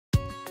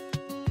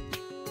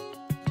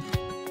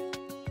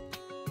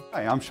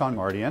Hi, I'm Sean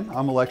Mardian.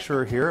 I'm a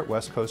lecturer here at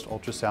West Coast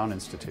Ultrasound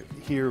Institute.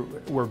 Here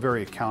we're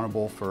very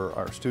accountable for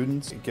our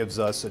students. It gives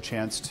us a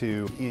chance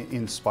to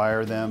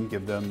inspire them,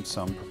 give them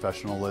some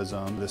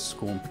professionalism. This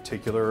school in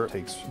particular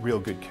takes real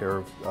good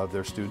care of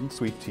their students.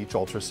 We teach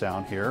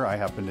ultrasound here. I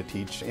happen to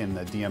teach in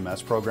the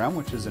DMS program,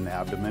 which is an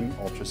abdomen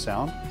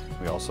ultrasound.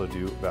 We also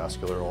do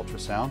vascular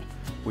ultrasound.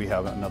 We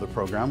have another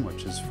program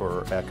which is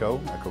for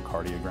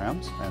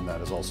echocardiograms, and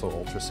that is also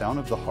ultrasound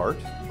of the heart.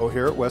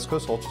 Here at West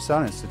Coast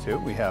Ultrasound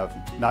Institute, we have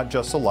not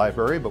just a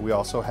library, but we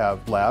also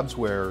have labs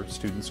where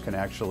students can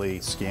actually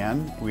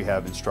scan. We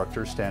have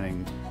instructors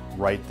standing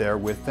right there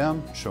with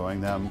them, showing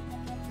them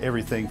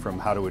everything from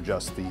how to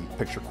adjust the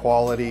picture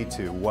quality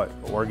to what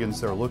organs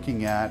they're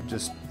looking at,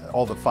 just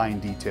all the fine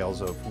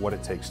details of what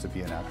it takes to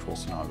be an actual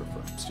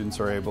sonographer. Students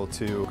are able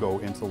to go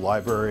into the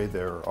library.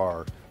 There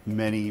are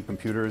many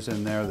computers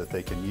in there that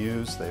they can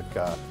use. They've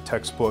got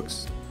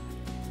textbooks.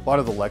 A lot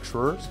of the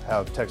lecturers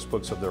have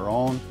textbooks of their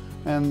own,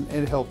 and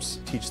it helps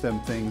teach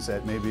them things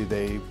that maybe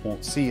they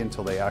won't see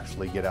until they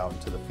actually get out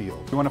into the field.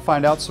 If you want to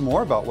find out some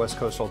more about West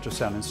Coast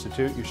Ultrasound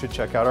Institute, you should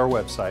check out our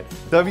website,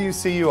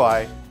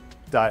 wcui.edu.